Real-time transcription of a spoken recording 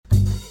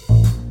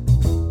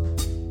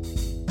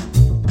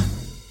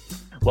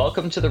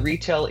Welcome to the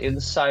Retail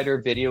Insider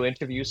video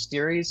interview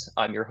series.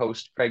 I'm your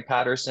host, Craig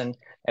Patterson,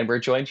 and we're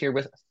joined here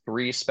with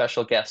three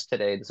special guests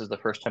today. This is the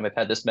first time I've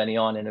had this many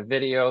on in a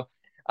video.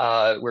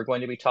 We're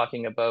going to be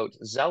talking about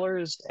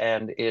Zellers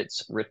and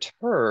its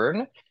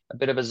return, a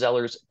bit of a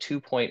Zellers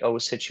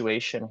 2.0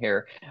 situation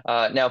here.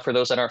 Now, for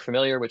those that aren't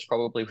familiar, which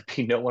probably would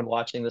be no one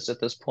watching this at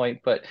this point,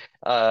 but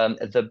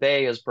the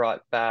Bay has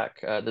brought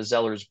back the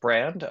Zellers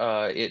brand.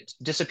 It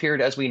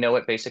disappeared as we know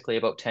it basically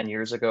about 10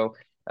 years ago.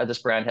 This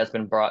brand has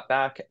been brought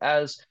back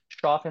as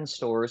shop-in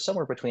stores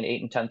somewhere between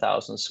 8 and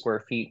 10,000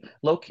 square feet,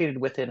 located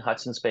within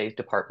Hudson's Bay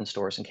department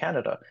stores in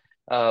Canada.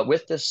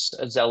 With this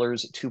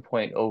Zellers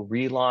 2.0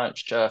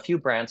 relaunch, a few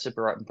brands have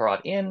been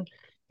brought in,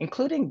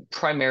 including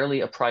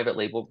primarily a private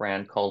label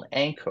brand called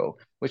Anko,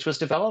 which was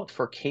developed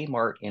for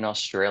Kmart in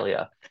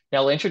Australia.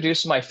 Now, I'll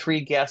introduce my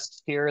three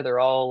guests here. They're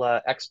all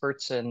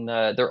experts in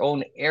their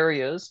own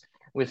areas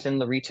within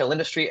the retail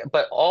industry,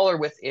 but all are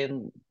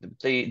within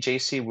the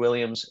JC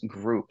Williams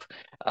group,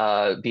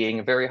 being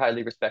a very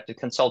highly respected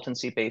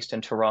consultancy based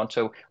in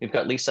Toronto. We've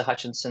got Lisa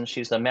Hutcheson.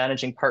 She's the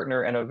managing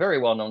partner and a very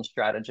well-known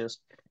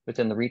strategist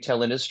within the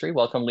retail industry.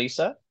 Welcome,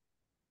 Lisa.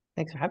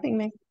 Thanks for having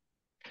me.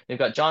 We've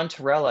got John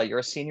Torella. You're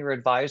a senior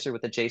advisor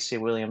with the JC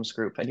Williams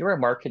Group, and you're a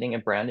marketing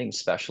and branding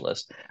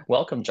specialist.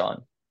 Welcome,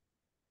 John.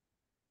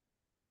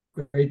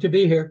 Great to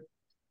be here.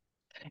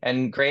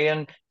 And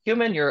Graham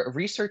Heuman, you're a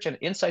research and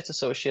insights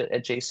associate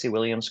at JC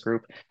Williams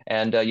Group,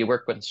 and you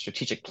work with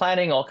strategic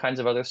planning, all kinds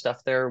of other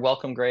stuff there.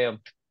 Welcome, Graham.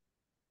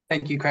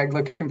 Thank you, Craig.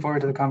 Looking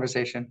forward to the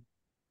conversation.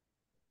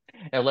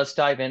 Now let's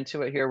dive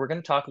into it here. We're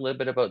going to talk a little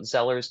bit about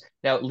Zellers.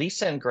 Now,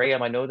 Lisa and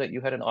Graham, I know that you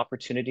had an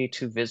opportunity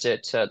to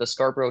visit the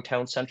Scarborough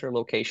Town Center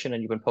location,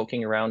 and you've been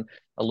poking around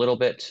a little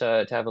bit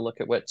to have a look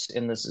at what's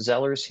in this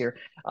Zellers here.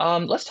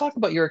 Let's talk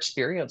about your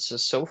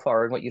experiences so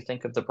far and what you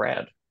think of the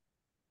brand.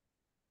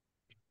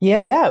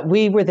 Yeah,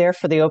 we were there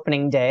for the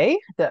opening day.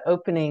 The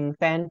opening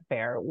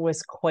fanfare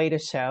was quite a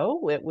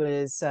show. It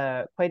was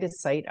quite a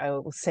sight. I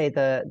will say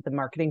the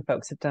marketing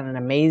folks have done an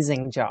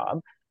amazing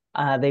job.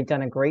 They've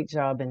done a great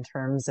job in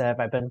terms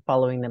of, I've been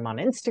following them on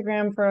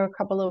Instagram for a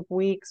couple of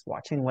weeks,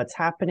 watching what's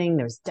happening.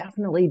 There's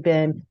definitely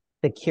been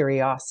the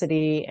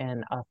curiosity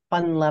and a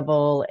fun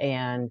level,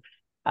 and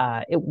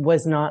it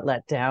was not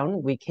let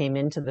down. We came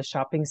into the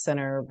shopping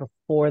center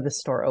before the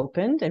store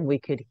opened, and we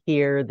could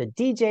hear the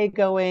DJ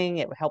going.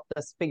 It helped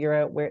us figure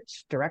out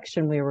which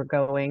direction we were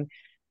going.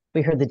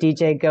 We heard the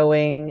DJ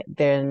going.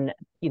 Then,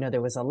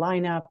 there was a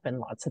lineup and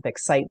lots of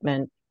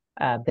excitement.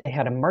 They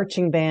had a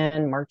marching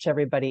band march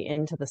everybody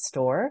into the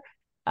store,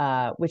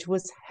 which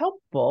was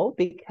helpful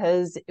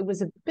because it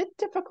was a bit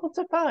difficult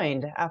to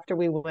find after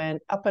we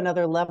went up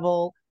another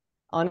level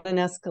on an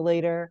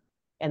escalator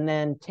and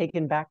then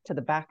taken back to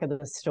the back of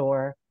the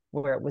store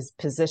where it was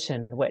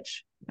positioned,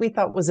 which we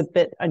thought was a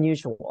bit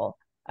unusual,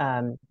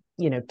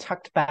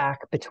 tucked back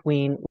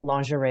between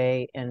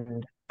lingerie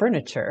and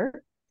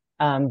furniture.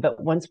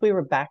 But once we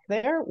were back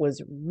there, it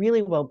was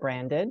really well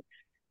branded.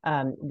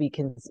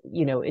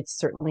 It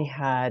certainly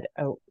had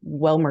a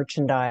well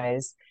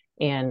merchandised,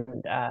 and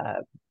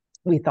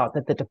we thought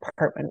that the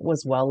department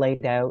was well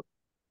laid out.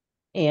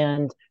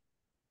 And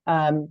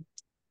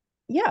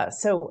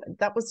so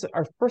that was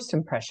our first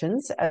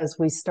impressions as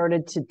we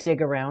started to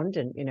dig around,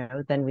 and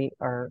then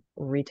our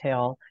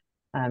retail,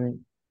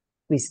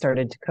 we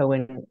started to go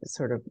in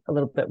sort of a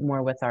little bit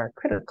more with our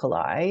critical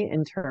eye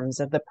in terms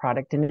of the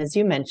product. And as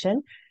you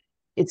mentioned,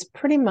 it's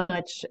pretty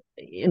much,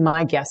 in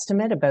my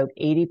guesstimate, about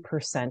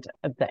 80%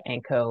 of the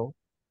Anko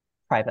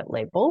private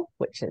label,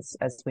 which is,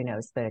 as we know,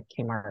 is the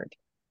Kmart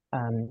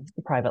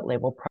private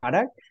label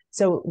product.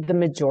 So the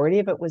majority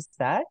of it was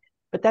that.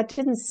 But that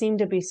didn't seem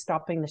to be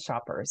stopping the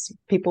shoppers.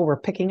 People were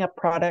picking up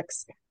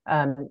products.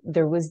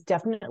 There was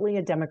definitely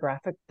a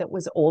demographic that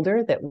was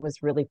older that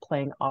was really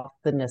playing off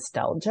the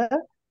nostalgia.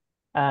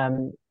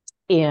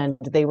 And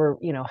they were,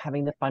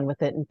 having the fun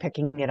with it and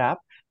picking it up.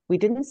 We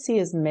didn't see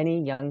as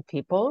many young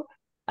people.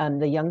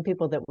 The young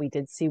people that we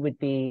did see would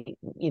be,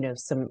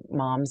 some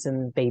moms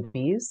and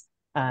babies,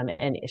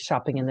 and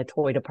shopping in the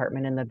toy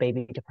department and the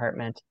baby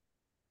department.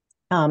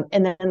 And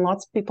then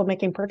lots of people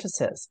making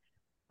purchases.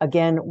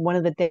 Again, one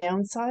of the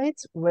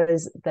downsides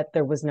was that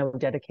there was no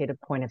dedicated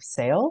point of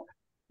sale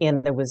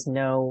and there was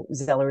no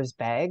Zellers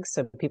bags.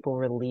 So people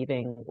were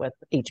leaving with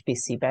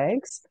HBC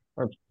bags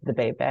or the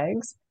Bay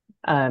bags.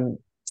 But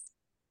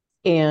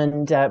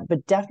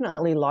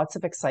definitely lots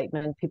of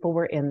excitement. People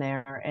were in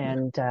there,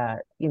 and,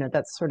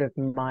 that's sort of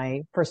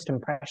my first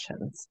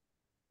impressions.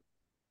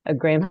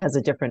 Graham has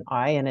a different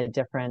eye and a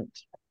different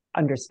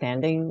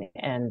understanding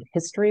and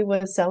history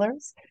with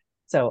Zellers.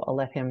 So I'll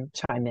let him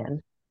chime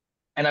in.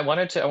 And I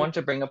wanted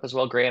to bring up as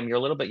well, Graham, you're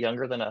a little bit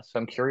younger than us. So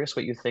I'm curious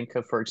what you think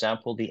of, for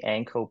example, the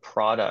Anko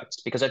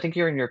products, because I think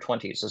you're in your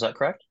 20s. Is that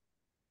correct?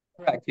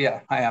 Correct. Yeah,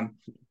 I am.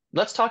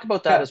 Let's talk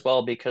about that as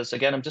well, because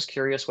again, I'm just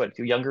curious what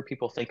younger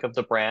people think of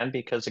the brand,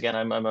 because again,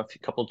 I'm a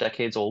couple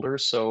decades older.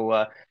 So,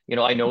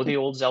 I know the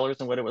old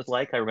Zellers and what it was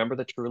like. I remember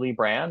the Truly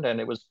brand,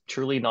 and it was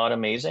truly not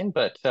amazing.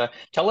 But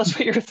tell us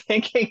what you're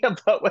thinking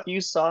about what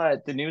you saw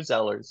at the new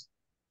Zellers.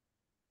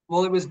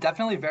 Well, it was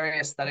definitely very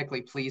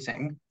aesthetically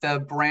pleasing. The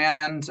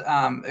brand,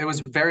 it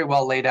was very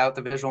well laid out.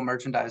 The visual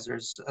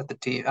merchandisers at the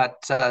team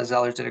at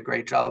Zellers did a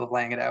great job of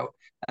laying it out,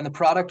 and the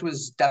product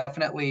was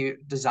definitely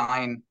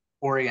design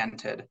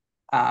oriented.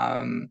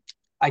 Um,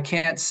 I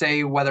can't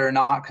say whether or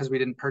not, because we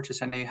didn't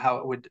purchase any, how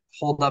it would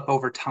hold up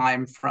over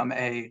time from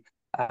a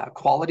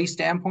quality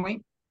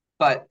standpoint,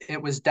 but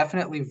it was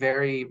definitely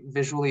very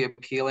visually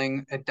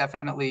appealing. It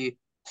definitely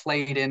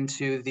played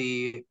into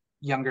the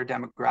younger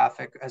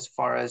demographic as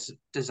far as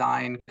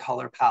design,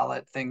 color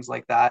palette, things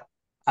like that.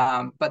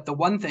 But the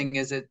one thing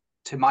is, it,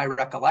 to my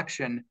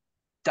recollection,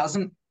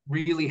 doesn't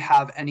really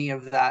have any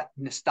of that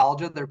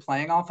nostalgia they're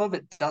playing off of.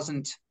 It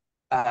doesn't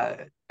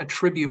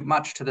attribute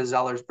much to the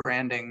Zellers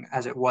branding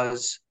as it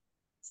was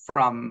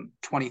from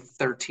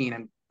 2013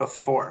 and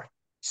before.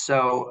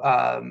 So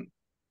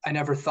I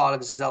never thought of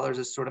Zellers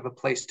as sort of a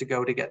place to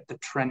go to get the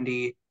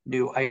trendy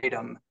new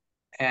item,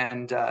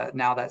 and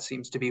now that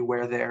seems to be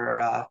where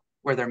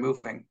they're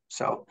moving.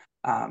 So,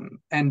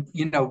 and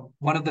you know,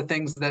 one of the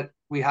things that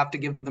we have to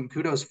give them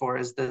kudos for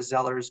is the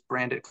Zellers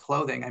branded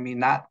clothing. I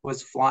mean, that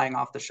was flying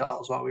off the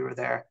shelves while we were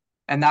there,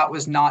 and that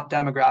was not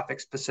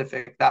demographic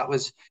specific. That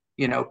was,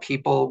 you know,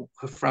 people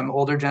from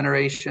older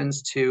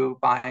generations to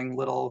buying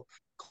little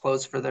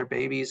clothes for their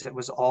babies. It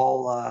was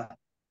all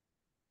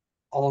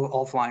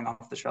flying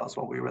off the shelves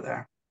while we were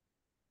there.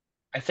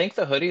 I think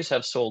the hoodies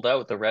have sold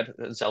out, the red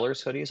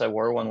Zellers hoodies. I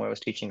wore one when I was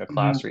teaching a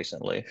class Mhm.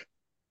 recently.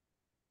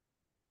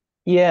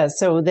 Yeah,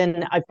 so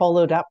then I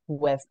followed up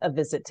with a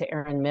visit to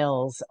Erin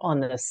Mills on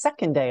the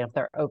second day of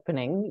their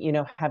opening. You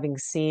know, having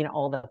seen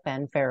all the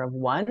fanfare of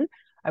one,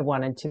 I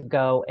wanted to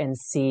go and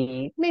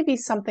see maybe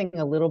something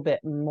a little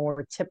bit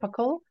more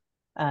typical.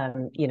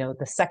 You know,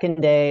 the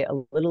second day, a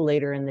little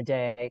later in the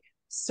day,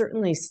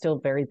 certainly still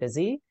very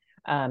busy.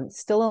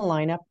 Still a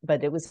lineup,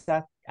 but it was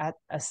at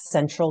a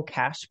central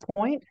cash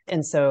point.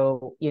 And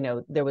so, you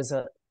know,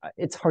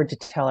 it's hard to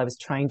tell. I was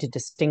trying to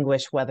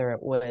distinguish whether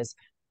it was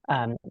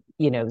um,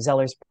 you know,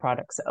 Zeller's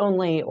products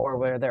only, or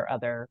were there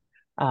other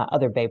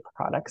Bay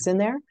products in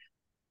there?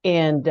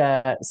 And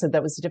so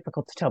that was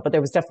difficult to tell, but there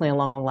was definitely a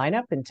long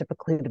lineup, and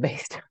typically the Bay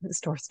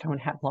stores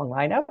don't have long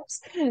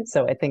lineups,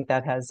 so I think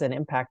that has an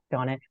impact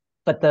on it.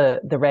 But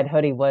the red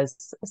hoodie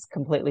was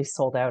completely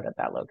sold out at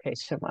that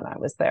location when I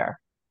was there,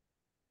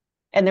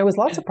 and there was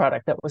lots of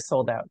product that was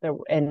sold out there,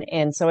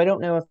 and so I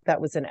don't know if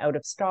that was an out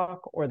of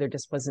stock, or there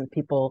just wasn't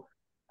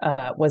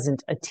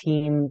a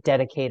team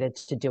dedicated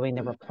to doing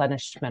the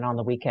replenishment on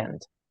the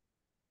weekend.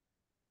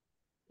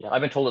 Yeah,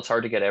 I've been told it's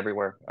hard to get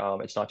everywhere.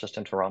 It's not just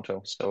in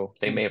Toronto, so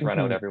they may have run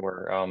out Mhm.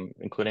 everywhere,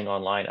 including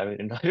online. I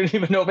don't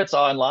even know if it's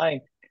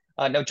online.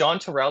 Now, John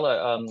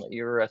Torella,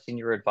 you're a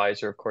senior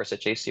advisor, of course,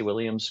 at JC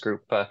Williams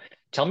Group.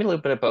 Tell me a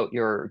little bit about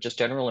your just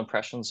general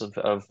impressions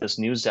of this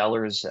new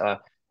Zellers,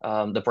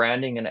 the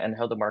branding and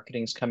how the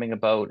marketing's coming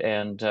about,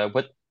 and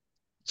what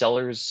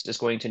Zellers is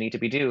going to need to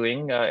be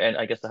doing, and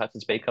I guess the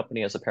Hudson's Bay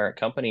Company as a parent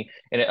company,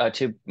 and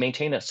to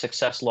maintain a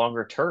success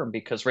longer term.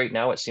 Because right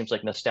now it seems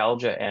like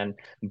nostalgia and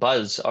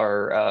buzz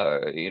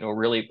are,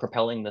 really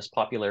propelling this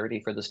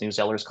popularity for this new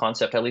Zellers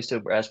concept. At least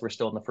as we're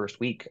still in the first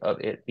week of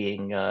it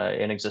being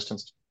in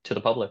existence to the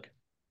public.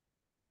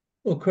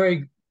 Well,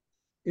 Craig,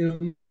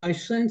 my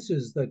sense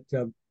is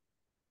that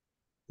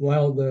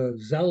while the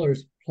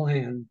Zellers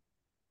plan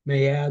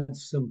may add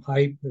some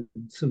hype and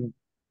some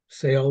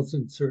sales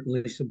and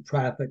certainly some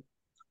traffic,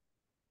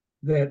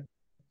 that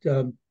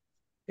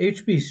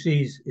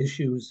HBC's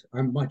issues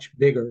are much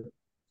bigger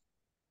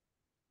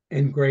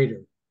and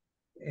greater.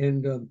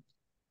 And,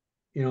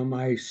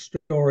 my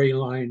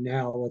storyline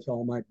now with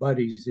all my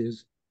buddies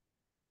is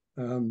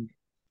um,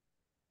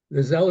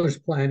 the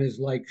Zellers plan is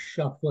like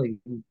shuffling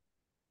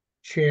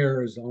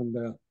chairs on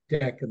the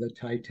deck of the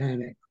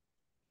Titanic.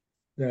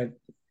 That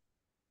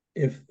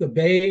if the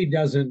Bay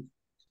doesn't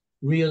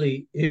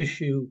really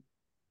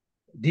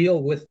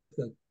deal with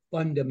the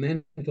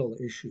fundamental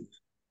issues,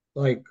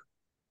 like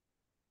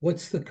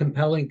what's the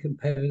compelling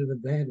competitive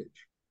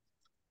advantage?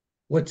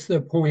 What's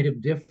their point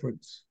of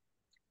difference?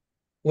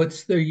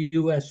 What's their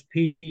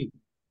USP?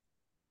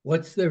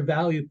 What's their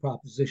value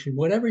proposition?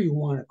 Whatever you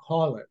want to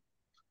call it,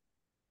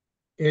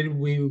 it'll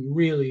be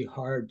really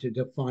hard to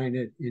define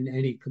it in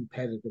any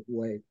competitive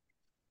way.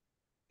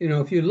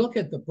 If you look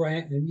at the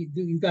brand, and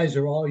you guys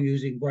are all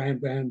using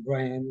brand,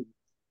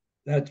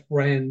 that's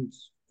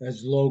brands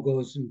as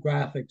logos and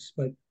graphics,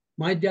 but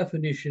my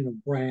definition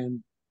of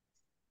brand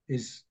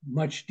is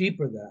much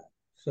deeper than that.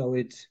 So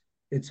it's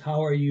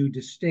how are you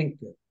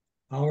distinctive?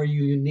 How are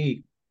you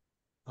unique?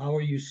 How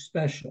are you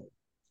special?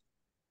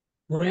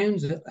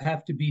 Brands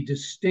have to be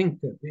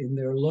distinctive in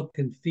their look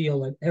and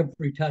feel at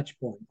every touch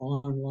point,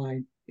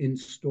 online, in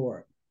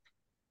store.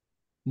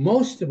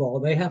 Most of all,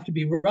 they have to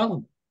be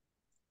relevant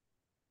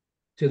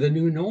to the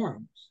new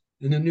norms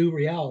and the new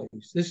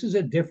realities. This is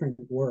a different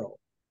world.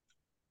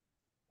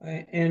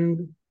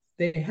 And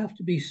they have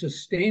to be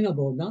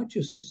sustainable, not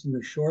just in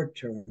the short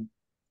term,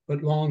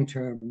 but long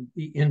term,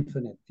 the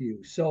infinite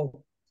view.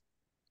 So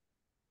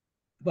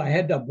if I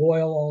had to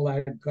boil all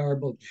that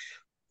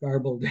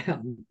garble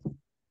down,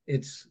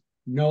 it's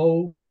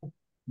no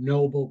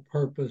noble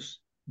purpose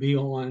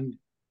beyond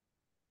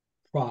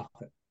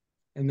profit.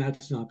 And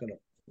that's not going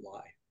to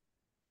fly.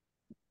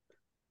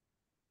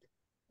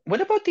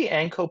 What about the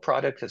Anko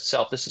product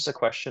itself? This is a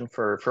question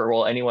for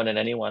well, anyone and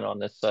anyone on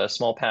this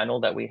small panel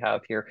that we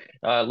have here.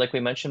 Like we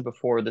mentioned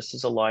before, this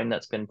is a line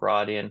that's been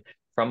brought in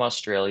from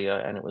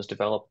Australia, and it was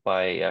developed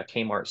by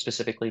Kmart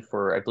specifically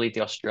for, I believe,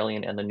 the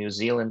Australian and the New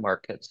Zealand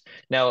markets.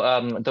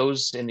 Now,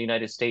 those in the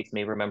United States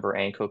may remember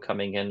Anko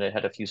coming in. It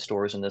had a few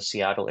stores in the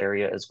Seattle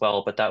area as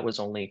well, but that was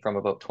only from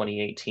about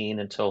 2018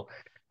 until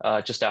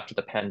just after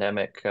the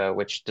pandemic,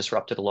 which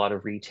disrupted a lot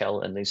of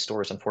retail, and these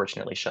stores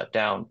unfortunately shut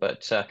down.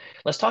 But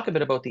let's talk a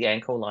bit about the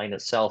Anko line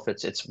itself.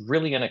 It's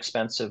really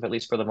inexpensive, at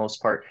least for the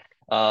most part.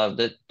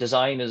 The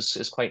design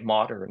is quite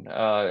modern,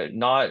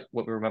 not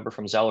what we remember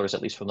from Zellers,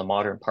 at least from the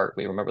modern part.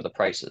 We remember the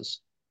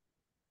prices.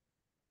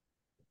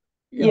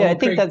 Yeah, I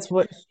think that's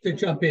what. Just to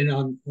jump in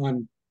on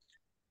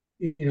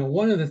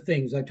one of the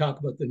things I talk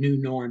about, the new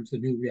norms, the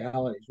new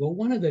realities. Well,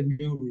 one of the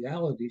new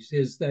realities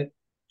is that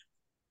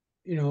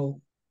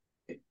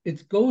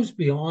it goes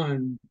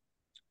beyond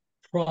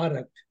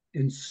product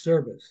and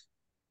service.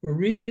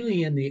 We're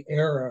really in the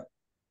era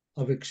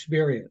of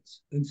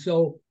experience. And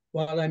so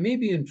while I may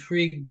be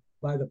intrigued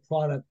by the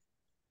product,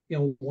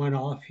 one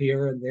off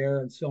here and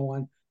there and so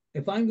on,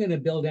 if I'm going to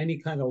build any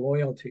kind of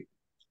loyalty,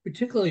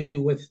 particularly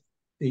with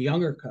the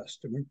younger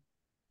customer,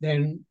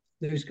 then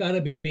there's got to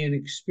be an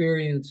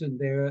experience in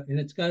there, and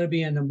it's got to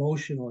be an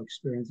emotional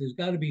experience. There's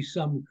got to be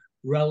some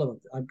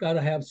relevant. I've got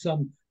to have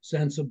some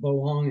sense of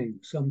belonging,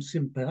 some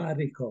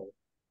simpatico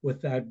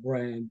with that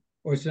brand,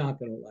 or it's not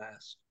going to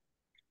last.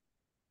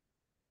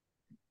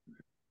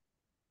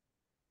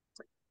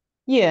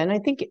 Yeah, and I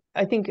think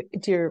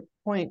to your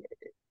point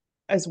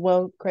as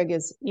well, Craig,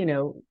 is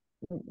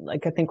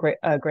like I think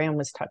Graham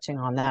was touching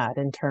on that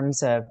in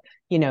terms of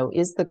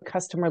is the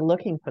customer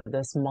looking for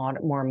this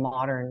more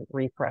modern,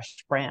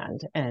 refreshed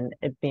brand, and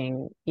it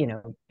being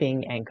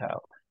Anko,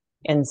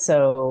 and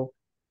so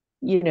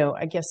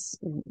I guess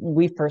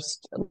we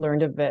first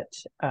learned of it,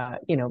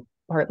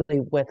 partly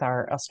with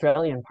our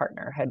Australian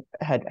partner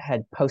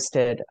had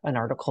posted an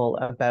article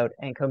about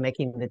Anko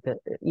making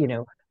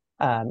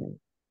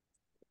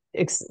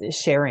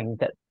sharing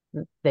that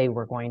they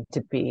were going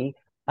to be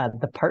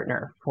the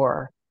partner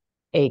for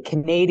a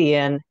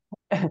Canadian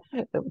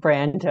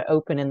brand to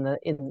open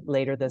in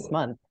later this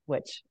month,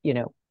 which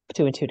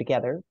two and two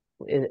together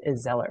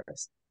is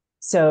Zellers.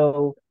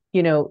 So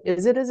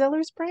is it a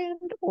Zellers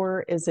brand,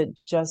 or is it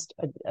just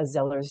a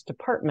Zellers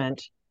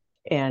department,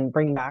 and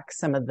bring back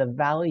some of the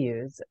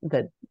values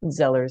that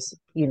Zellers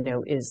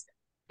is,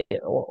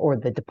 or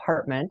the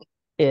department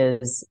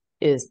is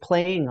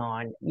playing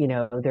on?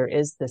 There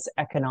is this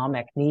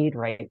economic need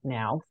right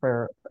now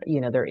for,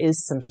 there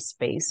is some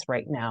space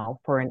right now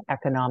for an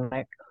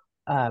economic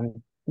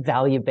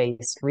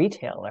value-based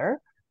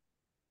retailer,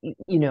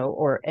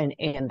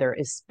 and there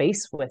is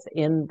space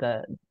within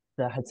the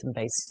Hudson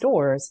Bay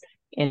stores.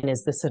 And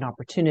is this an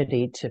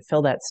opportunity to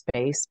fill that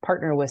space,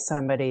 partner with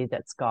somebody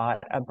that's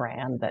got a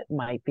brand that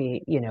might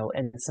be,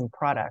 and some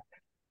product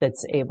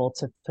that's able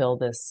to fill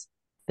this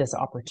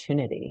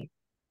opportunity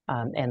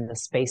and the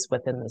space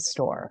within the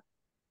store?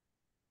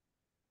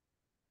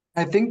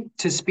 I think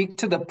to speak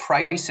to the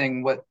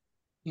pricing, what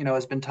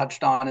has been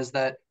touched on is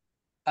that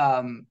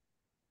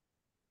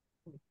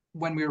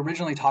when we were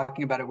originally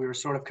talking about it, we were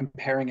sort of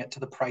comparing it to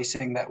the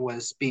pricing that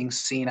was being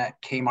seen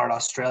at Kmart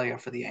Australia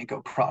for the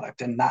Anko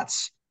product, and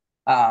that's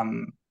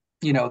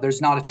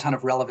there's not a ton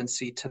of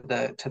relevancy to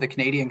the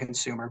Canadian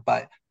consumer,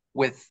 but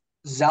with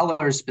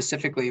Zellers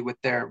specifically, with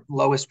their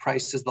lowest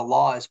price is the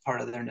law as part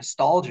of their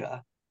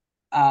nostalgia.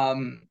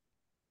 When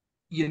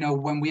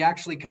we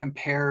actually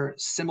compare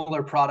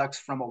similar products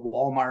from a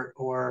Walmart,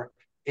 or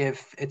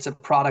if it's a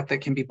product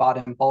that can be bought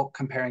in bulk,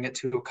 comparing it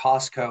to a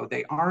Costco,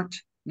 they aren't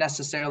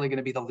necessarily going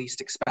to be the least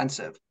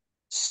expensive.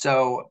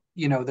 So,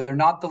 they're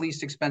not the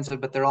least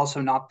expensive, but they're also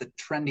not the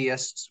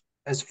trendiest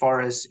as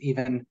far as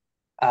even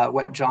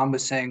what John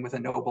was saying with a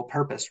noble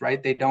purpose,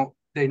 right?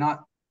 They're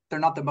not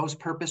the most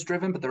purpose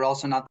driven, but they're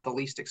also not the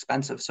least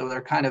expensive. So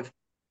they're kind of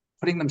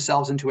putting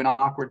themselves into an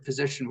awkward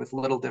position with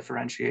little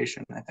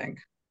differentiation, I think.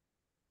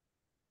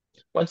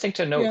 One thing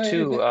to note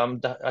too,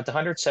 the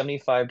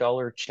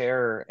 $175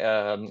 chair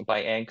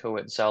by Anko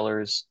at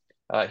Zellers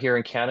here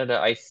in Canada,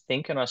 I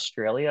think in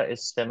Australia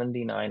is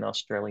 79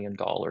 Australian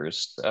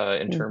dollars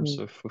in terms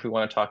of, if we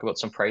want to talk about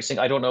some pricing.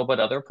 I don't know about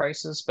other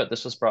prices, but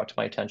this was brought to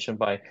my attention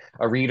by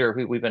a reader.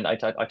 I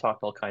talked to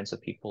all kinds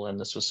of people, and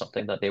this was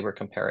something that they were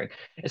comparing.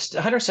 It's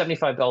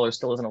 $175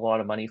 still isn't a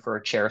lot of money for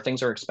a chair.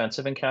 Things are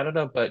expensive in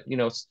Canada, but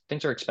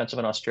things are expensive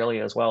in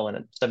Australia as well,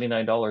 and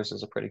 $79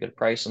 is a pretty good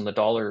price, and the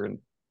dollar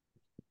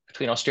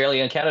between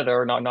Australia and Canada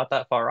are not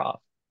that far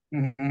off.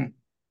 Mm-hmm.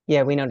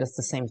 Yeah, we noticed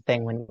the same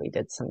thing when we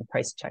did some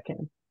price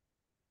checking.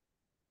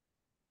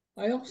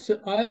 I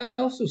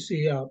also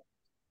see a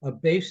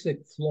basic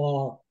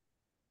flaw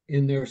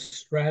in their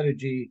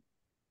strategy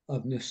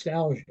of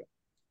nostalgia,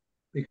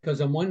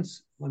 because on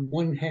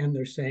one hand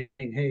they're saying,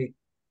 hey,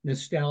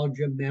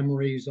 nostalgia,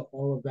 memories,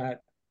 all of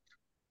that.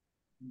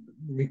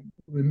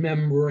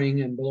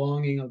 remembering and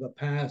belonging of the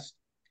past.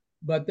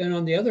 But then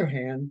on the other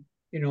hand,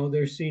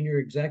 their senior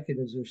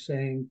executives are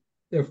saying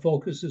their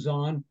focus is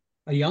on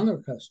a younger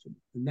customer,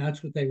 and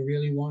that's what they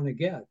really want to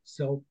get.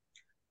 So,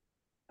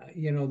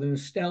 the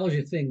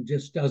nostalgia thing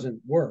just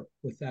doesn't work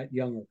with that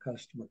younger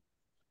customer.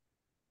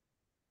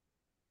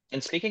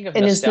 And speaking of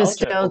And is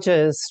nostalgia,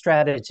 nostalgia a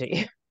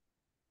strategy?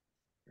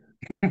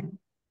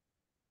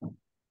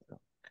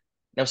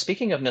 now,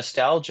 speaking of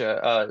nostalgia,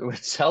 what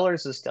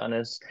Zellers has done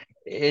is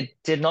it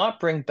did not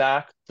bring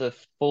back the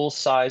full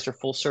size or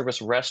full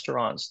service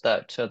restaurants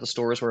that the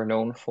stores were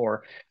known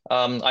for.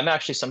 I'm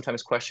actually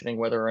sometimes questioning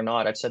whether or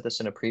not, I've said this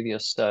in a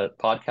previous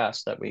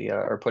podcast that we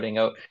are putting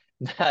out,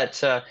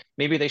 that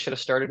maybe they should have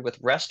started with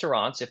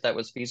restaurants if that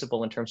was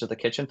feasible in terms of the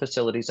kitchen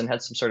facilities and had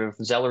some sort of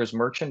Zellers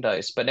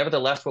merchandise. But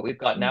nevertheless, what we've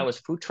got now is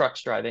food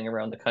trucks driving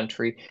around the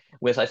country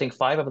with, I think,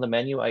 5 of the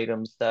menu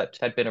items that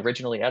had been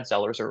originally at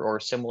Zellers or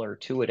similar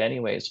to it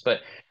anyways.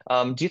 But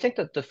do you think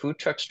that the food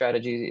truck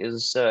strategy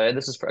is, and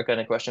this is again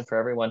a question for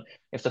everyone,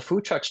 if the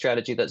food truck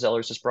strategy that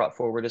Zellers has brought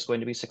forward is going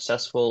to be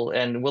successful,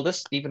 and will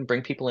this even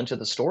bring people into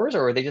the stores,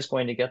 or are they just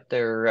going to get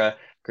their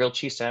grilled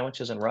cheese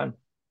sandwiches and run?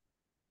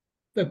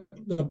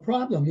 The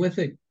problem with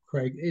it,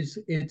 Craig, is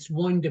it's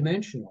one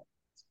dimensional.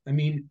 I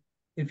mean,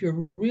 if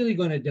you're really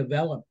going to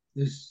develop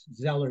this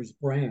Zellers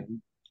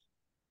brand,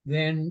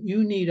 then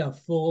you need a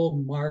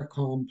full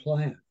Marcom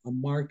plan, a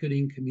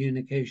marketing,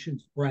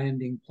 communications,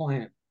 branding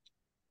plan,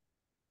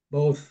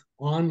 both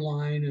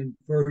online and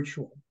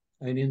virtual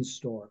and in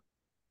store.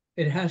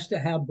 It has to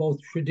have both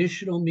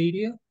traditional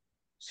media,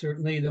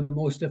 certainly the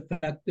most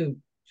effective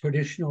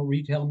traditional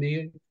retail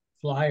media,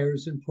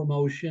 flyers and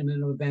promotion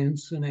and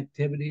events and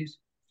activities.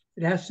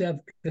 It has to have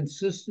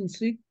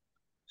consistency.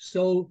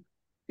 So,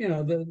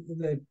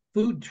 the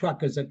food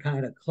truck is a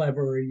kind of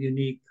clever,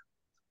 unique,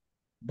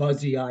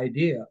 buzzy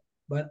idea.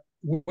 But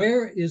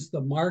where is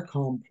the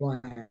Marcom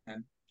plan?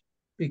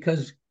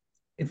 Because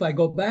if I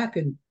go back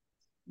and,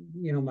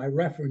 my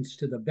reference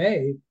to the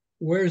Bay,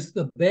 where's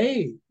the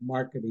Bay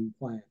marketing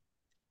plan?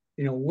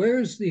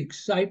 Where's the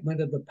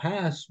excitement of the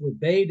past with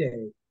Bay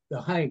Day,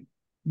 the hike?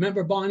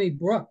 Remember Bonnie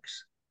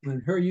Brooks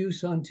and her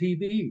use on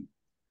TV?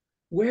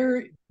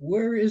 Where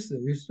is there?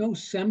 There's no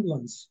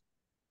semblance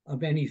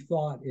of any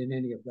thought in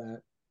any of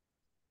that.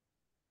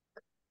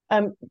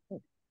 Um,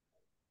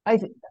 I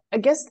I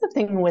guess the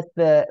thing with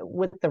the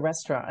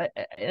restaurant,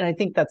 and I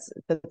think that's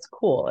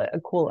cool, a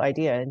cool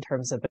idea in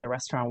terms of the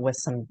restaurant with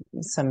some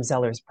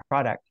Zellers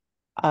product.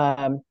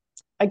 Um,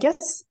 I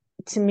guess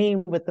to me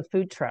with the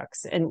food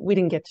trucks, and we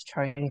didn't get to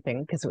try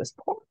anything because it was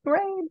pouring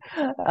rain,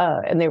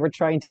 and they were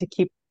trying to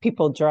keep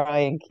people dry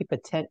and keep a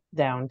tent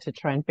down to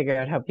try and figure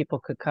out how people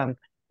could come,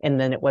 and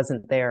then it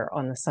wasn't there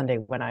on the Sunday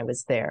when I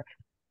was there.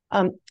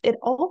 It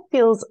all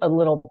feels a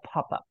little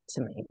pop up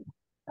to me.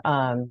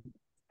 Um,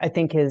 I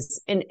think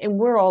and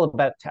we're all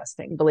about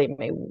testing. Believe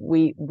me,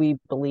 we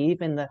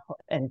believe in the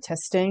and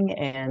testing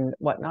and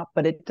whatnot,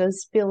 but it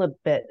does feel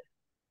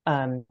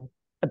um,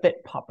 a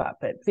bit pop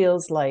up. It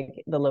feels like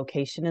the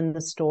location in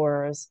the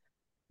stores.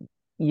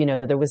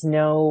 There was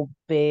no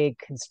big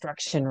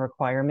construction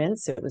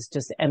requirements. It was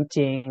just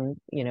emptying,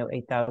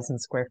 8,000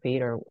 square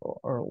feet or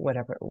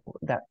whatever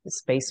that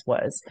space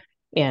was,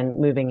 and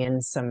moving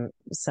in some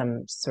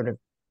sort of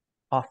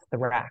off the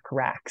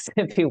racks,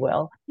 if you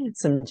will,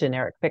 some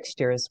generic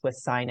fixtures with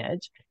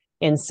signage.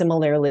 And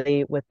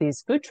similarly with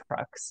these food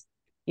trucks,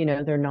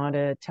 they're not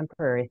a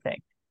temporary thing,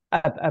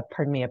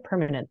 pardon me, a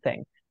permanent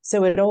thing.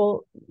 So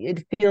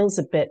it feels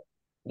a bit,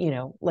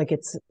 like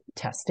it's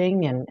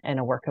testing and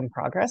a work in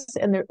progress,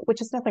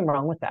 which is nothing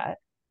wrong with that.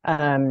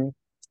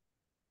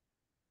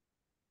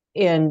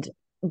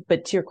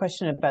 But to your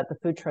question about the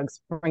food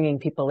trucks bringing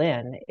people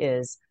in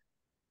is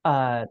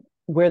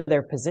where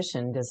they're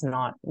positioned is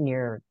not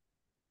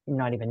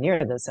even near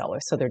the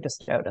Zellers, so they're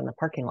just out in the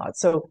parking lot.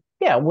 So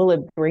yeah, will it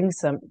bring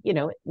some?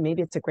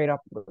 Maybe it's a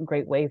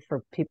great way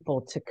for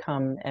people to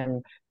come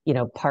and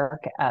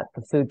park at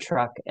the food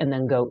truck and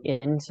then go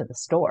into the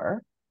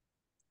store.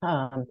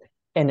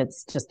 And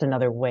it's just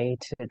another way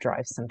to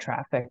drive some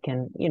traffic.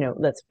 And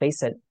let's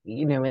face it,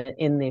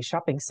 in the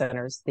shopping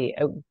centers, the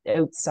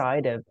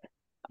outside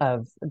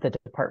of the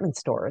department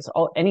stores,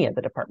 any of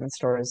the department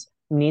stores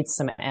needs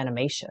some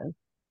animation.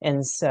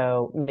 And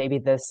so maybe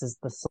this is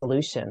the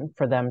solution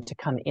for them to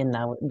come in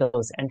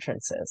those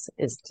entrances,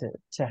 is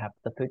to have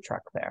the food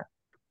truck there.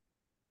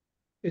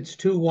 It's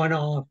too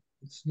one-off.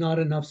 It's not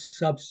enough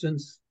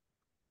substance.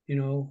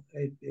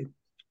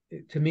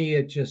 To me,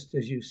 it just,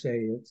 as you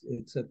say,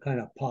 it's a kind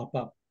of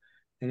pop-up,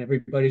 and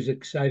everybody's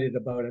excited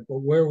about it. But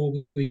where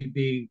will we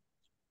be,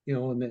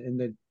 in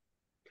the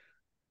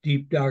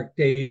deep dark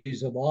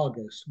days of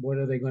August? What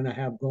are they going to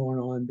have going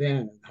on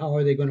then? How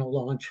are they going to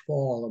launch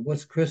fall? And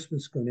what's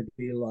Christmas going to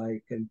be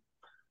like? And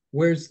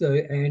where's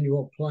the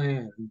annual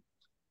plan?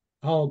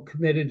 How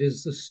committed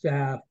is the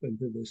staff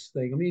into this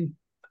thing? I mean,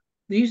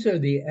 these are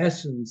the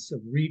essence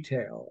of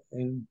retail,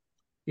 and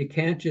you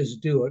can't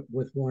just do it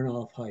with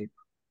one-off hype.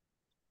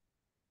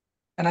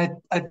 And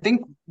I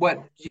think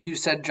what you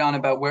said, John,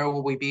 about where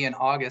will we be in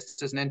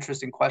August is an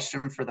interesting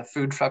question for the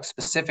food truck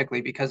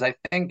specifically, because I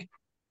think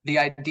the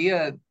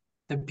idea,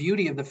 the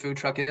beauty of the food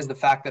truck is the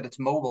fact that it's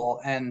mobile.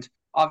 And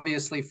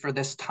obviously for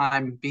this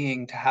time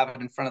being to have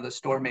it in front of the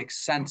store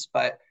makes sense,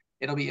 but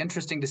it'll be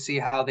interesting to see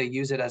how they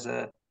use it as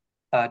a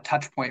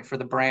touch point for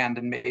the brand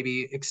and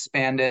maybe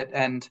expand it.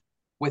 And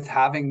with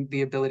having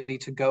the ability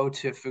to go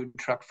to food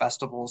truck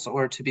festivals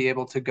or to be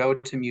able to go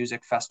to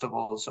music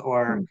festivals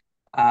or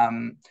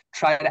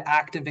try to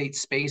activate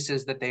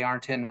spaces that they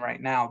aren't in right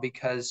now,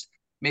 because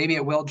maybe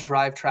it will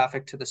drive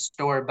traffic to the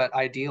store, but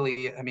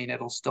ideally, I mean,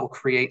 it'll still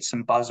create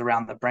some buzz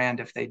around the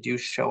brand if they do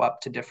show up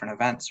to different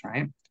events,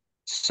 right?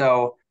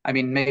 So, I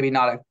mean, maybe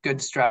not a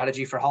good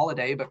strategy for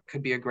holiday, but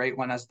could be a great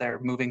one as they're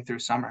moving through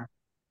summer.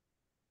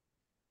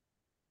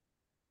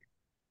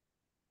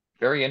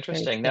 Very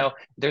interesting. Now,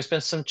 there's been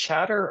some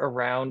chatter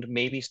around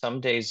maybe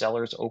someday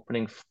Zellers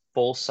opening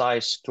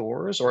full-size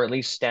stores or at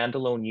least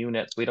standalone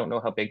units. We don't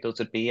know how big those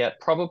would be yet.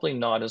 Probably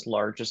not as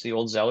large as the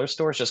old Zellers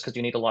stores, just because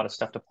you need a lot of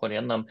stuff to put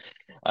in them.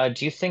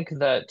 Do you think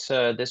that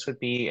this would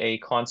be a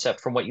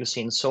concept from what you've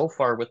seen so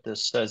far with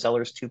this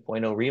Zellers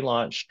 2.0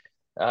 relaunch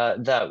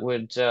that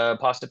would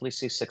possibly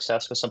see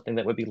success with something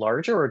that would be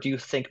larger? Or do you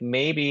think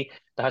maybe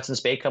the Hudson's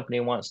Bay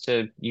Company wants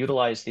to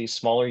utilize these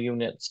smaller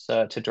units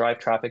to drive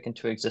traffic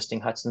into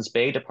existing Hudson's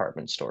Bay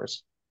department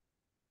stores?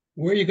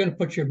 Where are you going to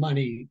put your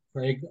money,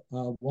 Craig?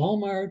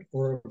 Walmart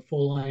or a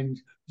full-line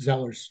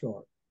Zeller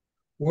store?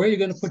 Where are you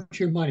going to put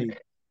your money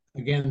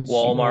against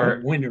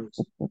Walmart. Winners?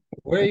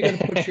 Where are you going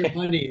to put your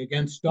money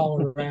against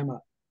Dollarama?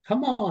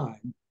 Come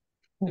on.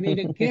 I mean,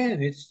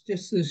 again, it's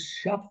just this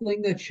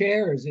shuffling the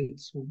chairs.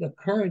 It's the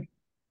current.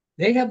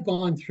 They have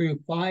gone through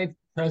 5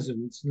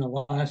 presidents in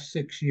the last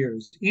 6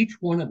 years. Each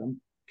one of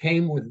them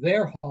came with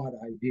their hot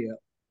idea.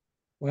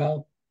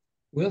 Well,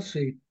 we'll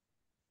see.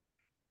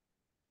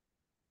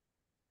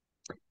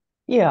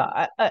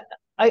 Yeah,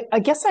 I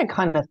guess I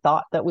kind of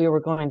thought that we were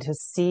going to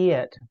see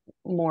it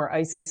more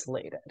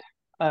isolated.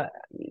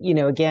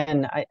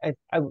 Again,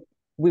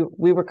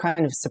 we were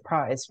kind of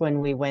surprised when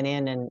we went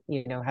in and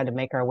had to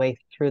make our way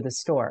through the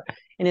store.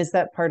 And is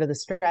that part of the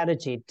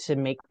strategy to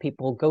make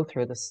people go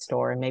through the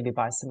store and maybe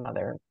buy some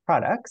other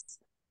products,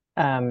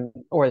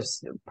 or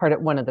is part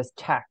of one of the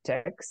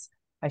tactics,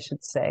 I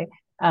should say,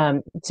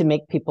 to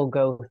make people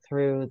go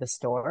through the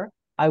store?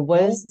 I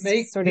was Don't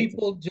make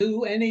people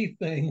do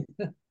anything.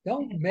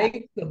 Don't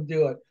make them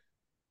do it.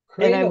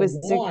 Create a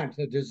want,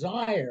 a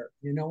desire,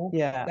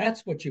 Yeah.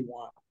 That's what you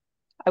want.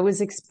 I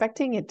was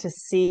expecting it to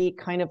see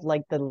kind of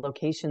like the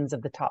locations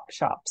of the top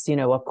shops,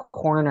 a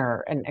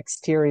corner, an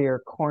exterior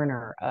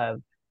corner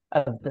of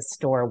the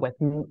store with,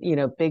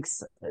 big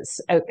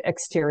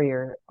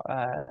exterior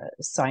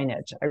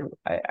signage.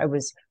 I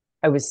was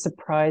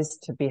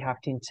surprised to be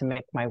having to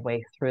make my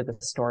way through the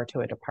store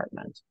to a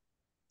department.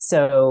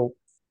 So,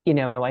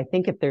 I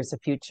think if there's a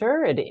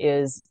future, it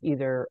is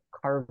either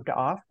carved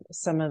off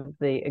some of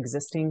the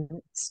existing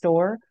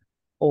store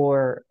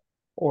or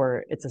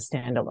it's a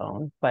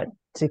standalone. But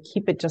to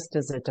keep it just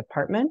as a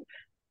department,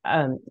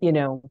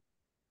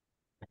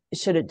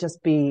 should it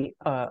just be,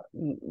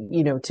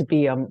 to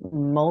be a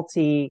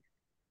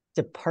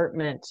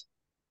multi-department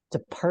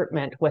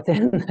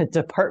within the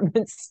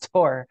department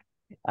store?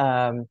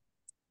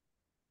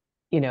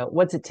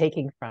 What's it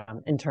taking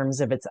from in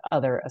terms of its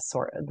other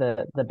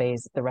the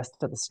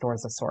rest of the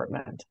store's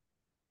assortment?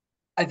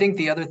 I think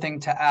the other thing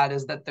to add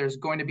is that there's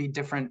going to be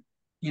different,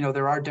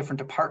 there are different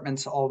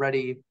departments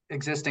already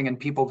existing and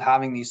people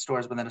having these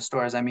stores within a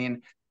stores. I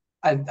mean,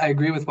 I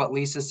agree with what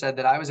Lisa said,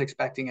 that I was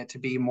expecting it to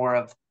be more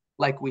of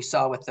like we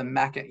saw with the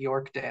Mech at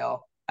Yorkdale.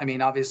 I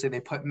mean, obviously they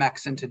put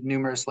Mechs into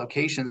numerous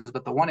locations,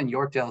 but the one in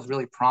Yorkdale is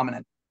really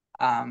prominent,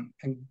 and,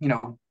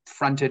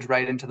 frontage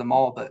right into the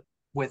mall, but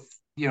with,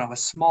 a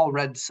small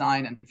red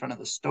sign in front of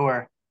the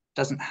store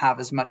doesn't have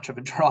as much of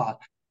a draw.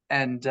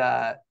 And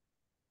I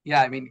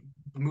mean,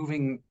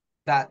 moving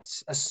that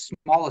a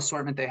small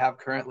assortment they have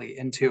currently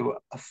into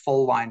a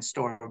full line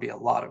store would be a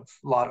lot of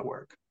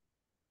work.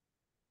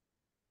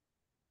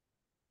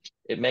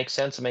 It makes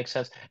sense. It makes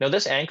sense. Now,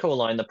 this Anko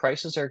line, the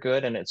prices are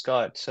good, and it's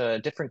got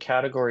different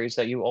categories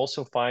that you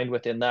also find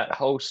within that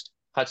host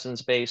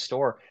Hudson's Bay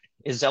store.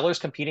 Is Zellers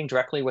competing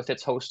directly with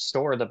its host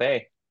store, the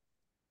Bay?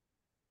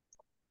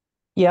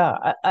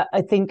 Yeah,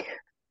 I think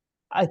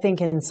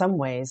in some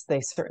ways they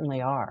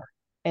certainly are.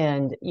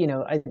 And,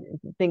 I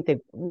think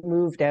they've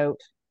moved out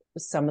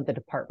some of the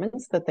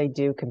departments that they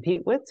do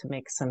compete with to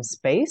make some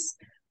space.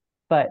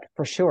 But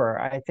for sure,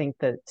 I think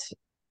that,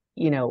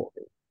 you've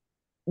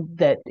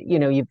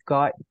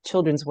got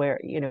children's wear,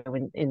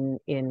 in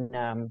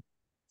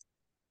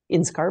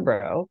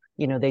Scarborough,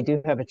 they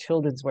do have a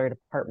children's wear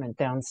department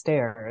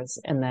downstairs.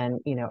 And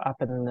then,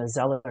 up in the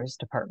Zellers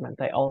department,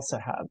 they also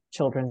have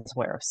children's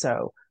wear.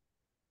 So,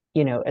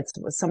 at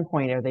some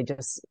point, are they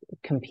just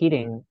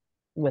competing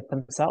with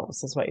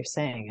themselves, is what you're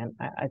saying? And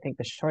I think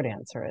the short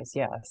answer is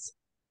yes.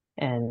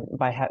 And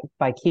by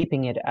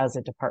keeping it as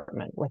a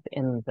department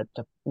within the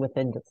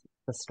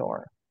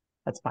store,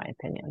 that's my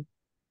opinion.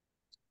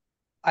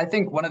 I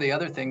think one of the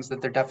other things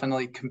that they're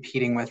definitely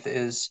competing with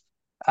is,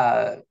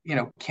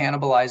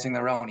 cannibalizing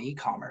their own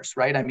e-commerce,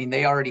 right? I mean,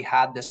 they already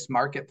had this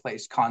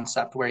marketplace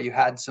concept where you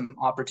had some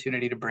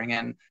opportunity to bring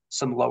in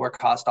some lower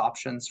cost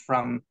options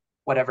from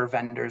whatever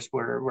vendors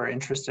were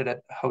interested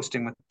at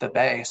hosting with the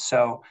Bay.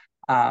 So,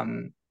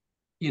 some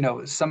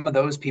of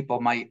those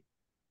people might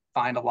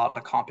find a lot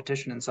of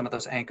competition in some of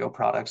those Anko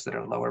products that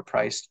are lower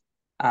priced.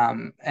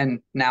 And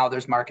now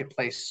there's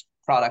marketplace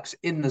products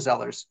in the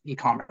Zellers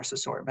e-commerce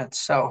assortment.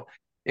 So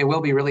it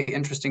will be really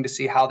interesting to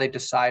see how they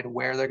decide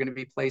where they're going to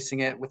be placing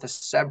it with a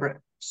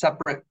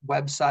separate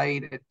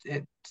website.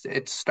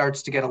 It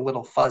starts to get a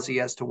little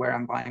fuzzy as to where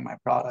I'm buying my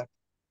product.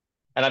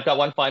 And I've got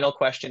one final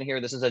question here.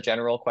 This is a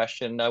general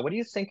question. What do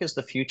you think is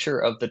the future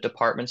of the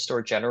department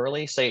store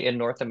generally, say in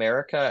North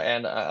America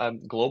and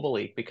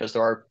globally? Because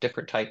there are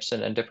different types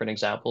and different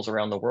examples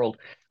around the world.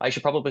 I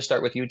should probably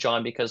start with you,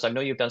 John, because I know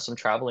you've done some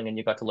traveling and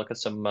you got to look at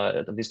some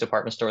of these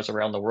department stores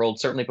around the world.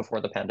 Certainly before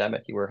the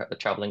pandemic, you were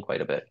traveling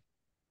quite a bit.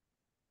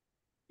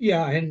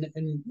 Yeah, and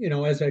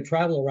as I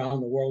travel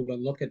around the world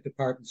and look at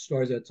department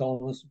stores, that's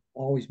almost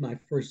always my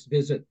first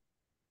visit.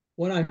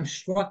 What I'm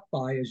struck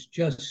by is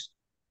just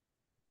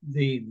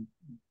the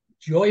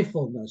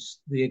joyfulness,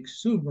 the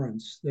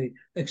exuberance, the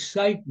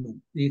excitement,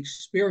 the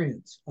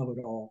experience of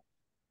it all,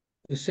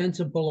 the sense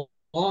of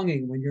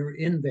belonging when you're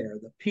in there,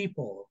 the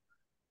people.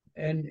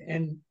 And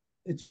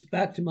it's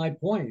back to my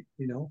point,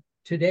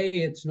 today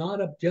it's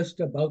not just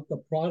about the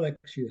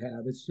products you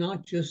have. It's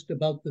not just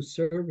about the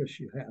service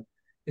you have.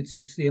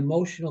 It's the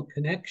emotional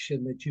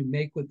connection that you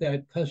make with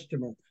that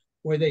customer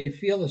where they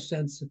feel a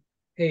sense of,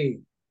 hey,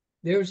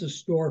 there's a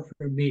store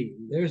for me.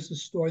 There's a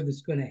store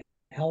that's going to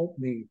help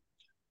me,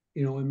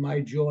 in my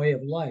joy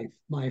of life,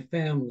 my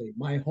family,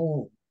 my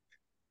home.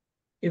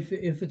 If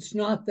it's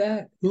not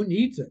that, who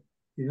needs it?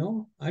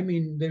 I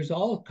mean, there's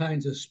all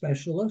kinds of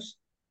specialists.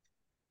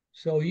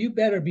 So you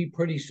better be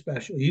pretty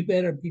special. You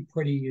better be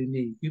pretty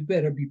unique. You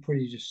better be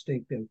pretty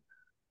distinctive,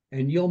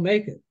 and you'll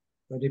make it.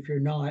 But if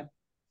you're not,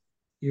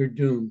 you're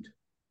doomed.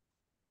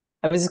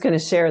 I was just going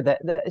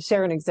to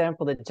share an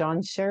example that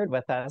John shared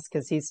with us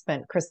because he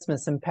spent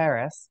Christmas in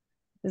Paris.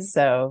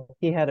 So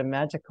he had a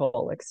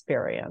magical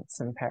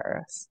experience in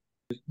Paris.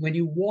 When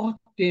you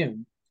walked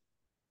in,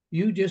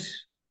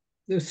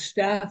 the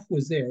staff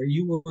was there.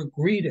 You were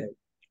greeted.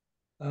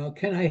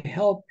 Can I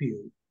help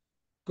you?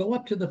 Go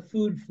up to the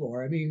food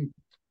floor. I mean,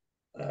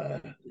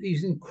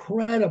 these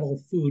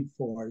incredible food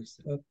floors.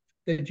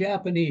 The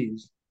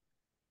Japanese,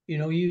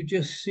 you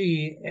just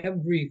see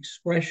every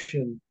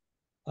expression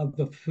of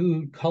the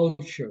food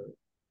culture,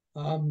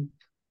 the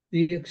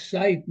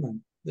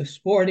excitement, the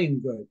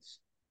sporting goods,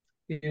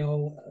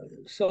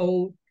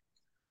 So,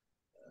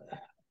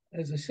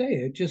 as I say,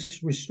 it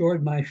just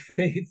restored my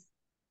faith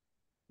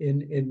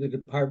in the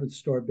department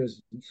store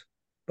business.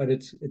 But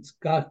it's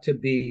got to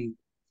be,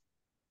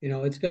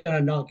 it's going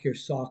to knock your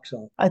socks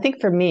off. I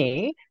think for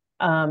me,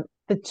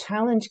 the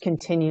challenge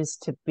continues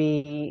to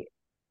be,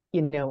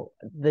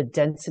 the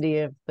density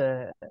of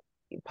the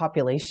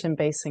population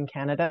base in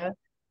Canada.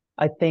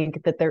 I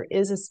think that there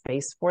is a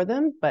space for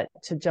them, but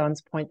to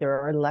John's point, there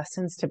are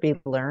lessons to be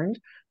learned.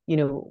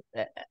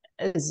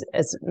 As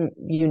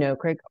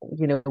Craig,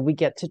 we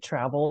get to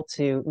travel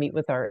to meet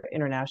with our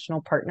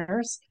international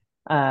partners.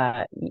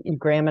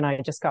 Graham and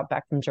I just got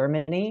back from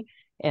Germany,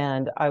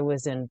 and I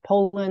was in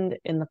Poland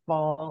in the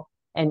fall.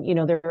 And,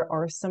 there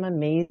are some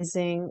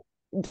amazing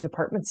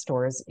department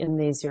stores in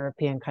these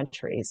European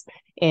countries,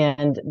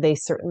 and they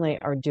certainly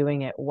are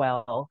doing it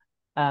well.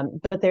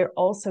 But they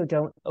also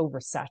don't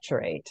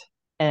oversaturate.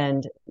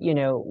 And,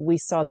 we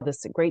saw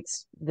this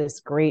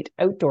great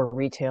outdoor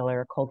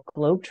retailer called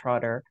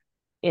Globetrotter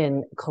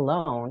in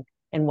Cologne.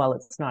 And while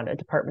it's not a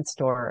department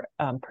store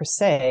per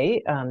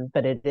se,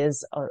 but it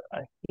is a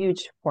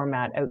huge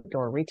format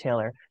outdoor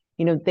retailer,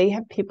 they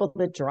have people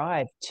that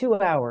drive 2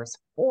 hours,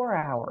 4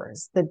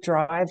 hours, that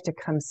drive to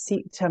come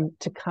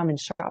and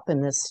shop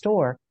in this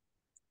store.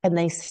 And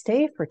they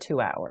stay for 2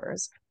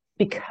 hours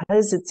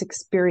because it's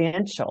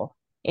experiential.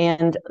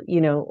 And,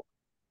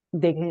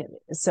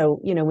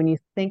 when you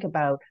think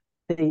about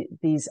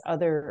these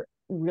other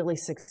really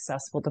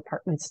successful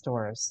department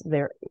stores,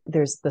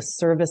 there's the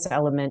service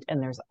element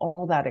and there's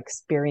all that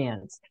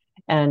experience.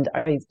 And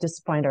I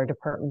just find our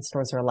department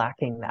stores are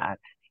lacking that.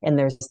 And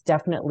there's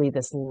definitely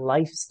this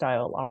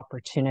lifestyle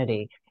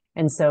opportunity.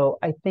 And so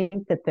I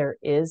think that there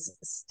is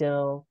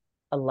still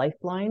a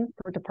lifeline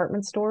for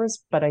department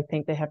stores, but I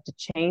think they have to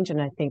change. And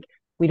I think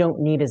we don't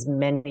need as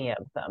many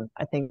of them.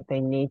 I think they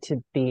need to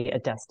be a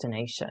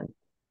destination.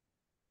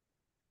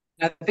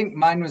 I think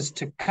mine was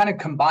to kind of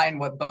combine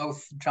what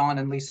both John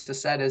and Lisa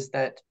said, is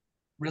that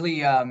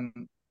really,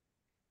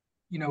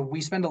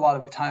 we spend a lot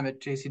of time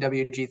at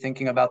JCWG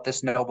thinking about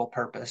this noble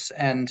purpose.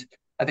 And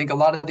I think a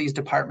lot of these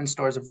department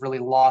stores have really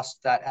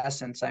lost that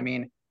essence. I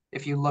mean,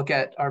 if you look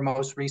at our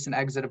most recent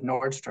exit of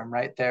Nordstrom,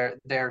 right,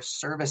 their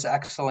service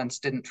excellence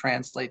didn't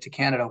translate to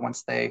Canada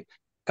once they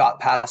got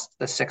past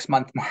the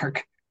 6-month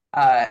mark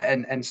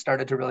and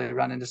started to really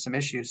run into some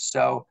issues.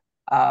 So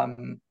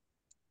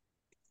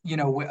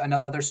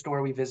another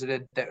store we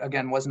visited that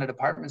again wasn't a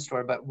department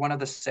store, but one of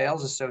the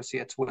sales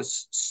associates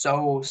was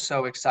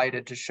so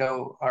excited to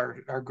show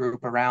our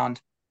group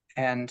around,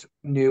 and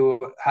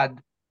had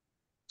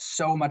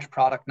so much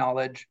product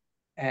knowledge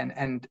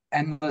and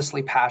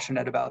endlessly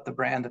passionate about the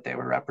brand that they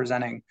were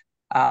representing.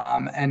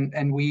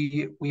 And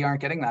we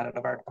aren't getting that out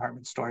of our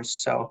department stores.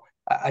 So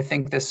I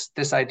think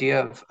this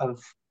idea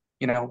of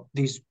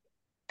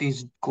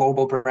these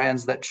global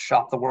brands that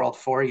shop the world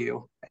for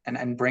you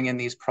and bring in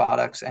these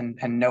products and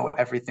know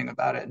everything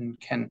about it and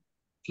can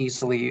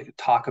easily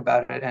talk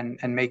about it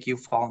and make you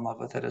fall in love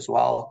with it as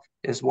well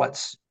is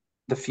what's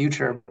the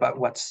future, but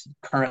what's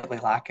currently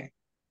lacking.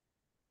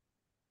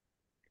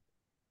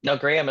 Now,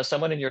 Graham, as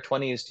someone in your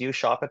 20s, do you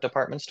shop at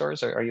department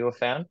stores, or are you a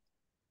fan?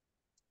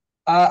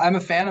 I'm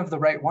a fan of the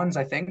right ones,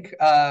 I think.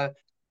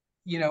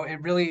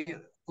 It really,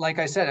 like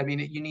I said, I mean,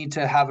 you need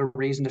to have a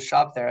reason to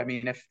shop there. I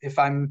mean, if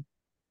I'm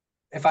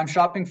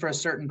shopping for a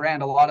certain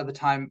brand, a lot of the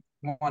time,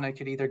 one, I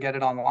could either get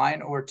it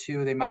online, or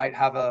two, they might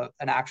have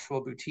an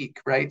actual boutique,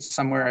 right,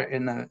 somewhere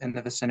in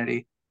the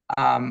vicinity.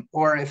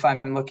 Or if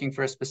I'm looking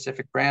for a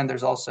specific brand,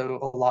 there's also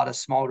a lot of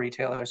small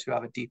retailers who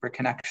have a deeper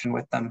connection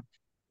with them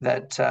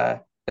that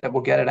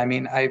will get it. I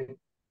mean,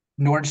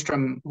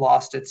 Nordstrom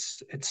lost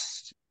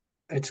its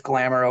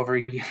glamour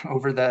over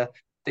the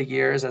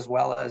years, as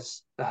well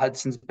as the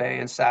Hudson's Bay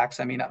and Saks.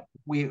 I mean,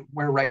 we're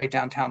right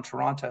downtown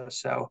Toronto,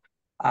 so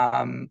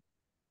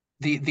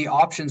the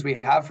options we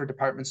have for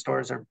department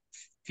stores are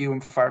few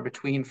and far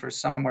between for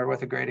somewhere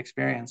with a great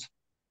experience.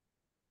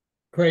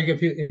 Craig,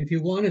 if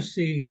you want to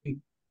see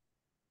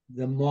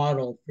the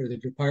model for the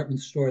department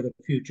store of the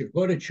future,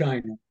 go to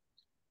China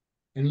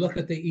and look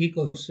at the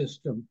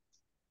ecosystem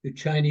the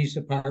Chinese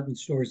department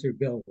stores are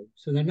building.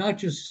 So they're not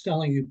just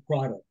selling you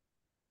product.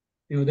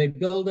 They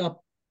build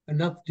up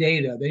enough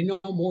data. They know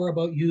more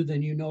about you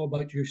than you know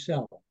about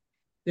yourself.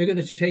 They're going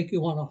to take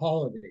you on a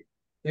holiday.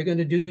 They're going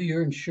to do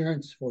your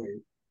insurance for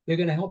you. They're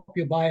going to help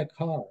you buy a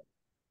car.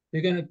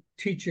 They're going to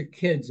teach your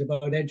kids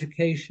about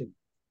education.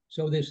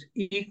 So this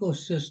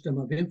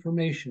ecosystem of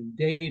information,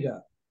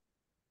 data,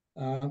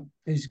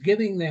 is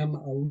giving them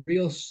a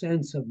real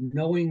sense of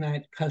knowing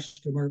that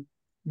customer,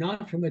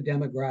 not from a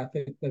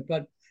demographic,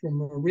 but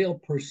from a real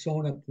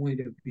persona point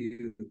of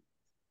view.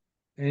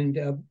 And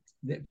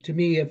to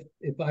me,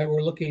 if I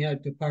were looking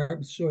at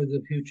department stores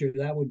of the future,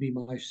 that would be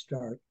my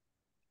start.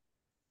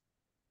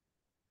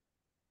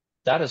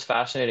 That is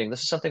fascinating.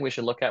 This is something we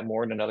should look at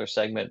more in another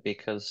segment,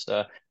 because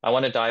I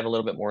want to dive a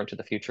little bit more into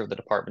the future of the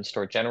department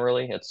store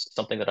generally. It's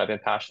something that I've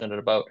been passionate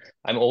about.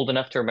 I'm old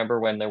enough to remember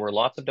when there were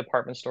lots of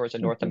department stores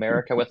in North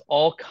America with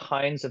all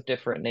kinds of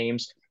different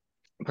names,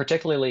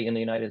 particularly in the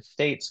United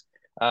States.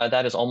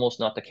 That is almost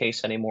not the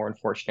case anymore,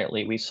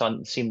 unfortunately. We've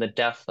seen the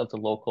death of the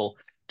local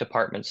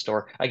department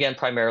store, again,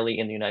 primarily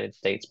in the United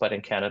States, but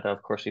in Canada,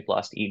 of course, we've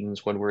lost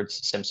Eaton's,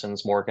 Woodward's,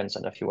 Simpson's, Morgan's,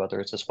 and a few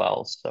others as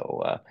well.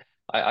 So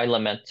I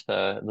lament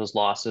those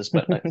losses,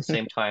 but at the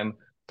same time,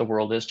 the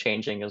world is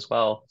changing as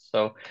well.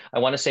 So I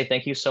want to say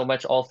thank you so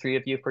much, all three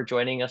of you, for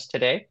joining us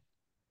today.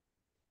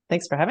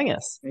 Thanks for having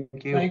us.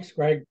 Thank you. Thanks,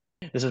 Greg.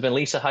 This has been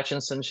Lisa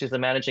Hutcheson. She's the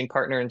managing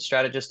partner and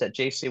strategist at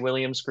J.C.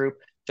 Williams Group.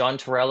 John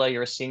Torella,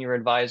 you're a senior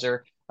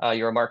advisor.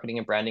 You're a marketing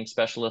and branding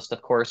specialist.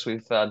 Of course,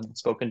 we've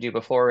spoken to you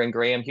before. And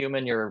Graham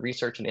Heuman, you're a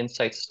research and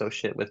insights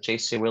associate with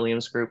J.C.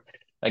 Williams Group.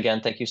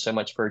 Again, thank you so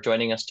much for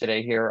joining us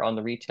today here on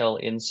the Retail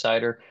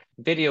Insider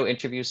video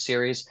interview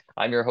series.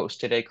 I'm your host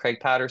today, Craig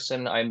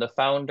Patterson. I'm the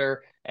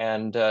founder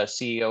and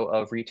CEO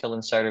of Retail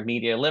Insider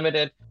Media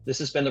Limited. This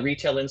has been the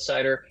Retail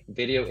Insider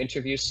video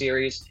interview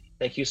series.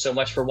 Thank you so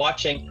much for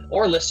watching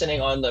or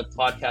listening on the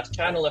podcast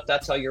channel, if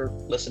that's how you're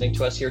listening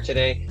to us here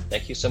today.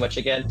 Thank you so much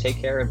again. Take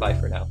care and bye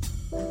for now.